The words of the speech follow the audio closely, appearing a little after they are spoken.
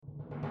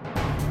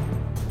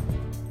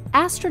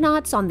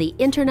Astronauts on the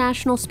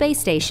International Space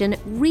Station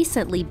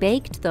recently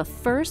baked the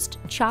first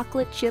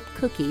chocolate chip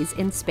cookies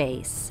in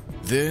space.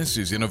 This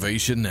is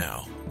Innovation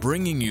Now,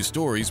 bringing you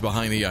stories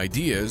behind the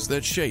ideas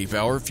that shape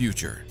our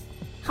future.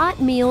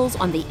 Hot meals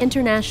on the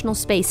International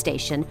Space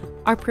Station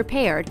are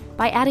prepared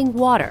by adding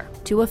water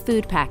to a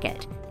food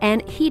packet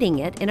and heating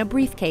it in a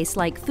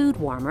briefcase-like food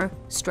warmer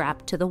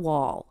strapped to the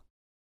wall.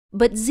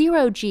 But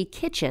Zero-G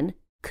Kitchen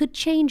could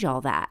change all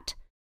that.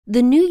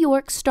 The New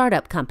York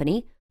startup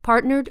company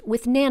partnered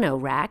with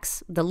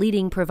NanoRacks, the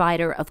leading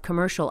provider of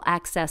commercial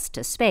access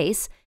to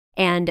space,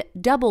 and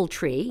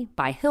DoubleTree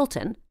by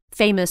Hilton,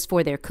 famous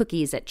for their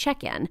cookies at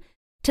check-in,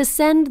 to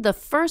send the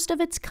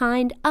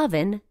first-of-its-kind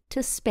oven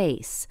to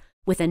space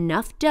with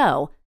enough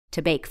dough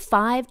to bake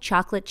 5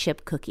 chocolate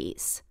chip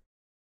cookies.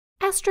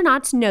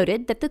 Astronauts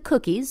noted that the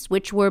cookies,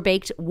 which were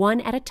baked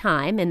one at a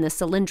time in the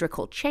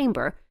cylindrical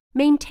chamber,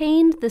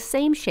 maintained the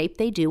same shape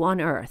they do on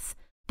Earth,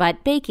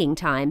 but baking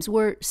times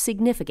were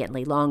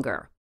significantly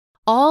longer.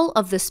 All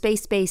of the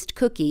space-based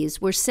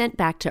cookies were sent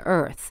back to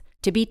Earth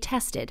to be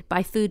tested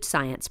by food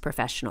science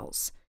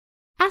professionals.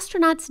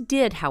 Astronauts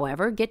did,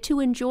 however, get to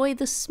enjoy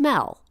the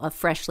smell of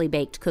freshly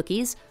baked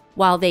cookies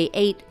while they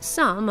ate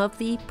some of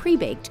the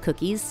pre-baked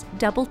cookies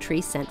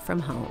DoubleTree sent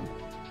from home.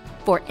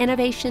 For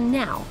Innovation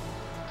Now,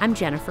 I'm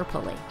Jennifer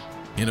Pulley.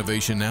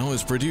 Innovation Now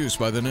is produced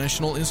by the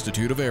National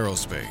Institute of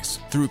Aerospace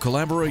through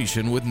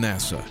collaboration with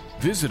NASA.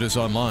 Visit us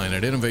online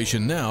at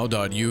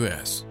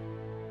innovationnow.us.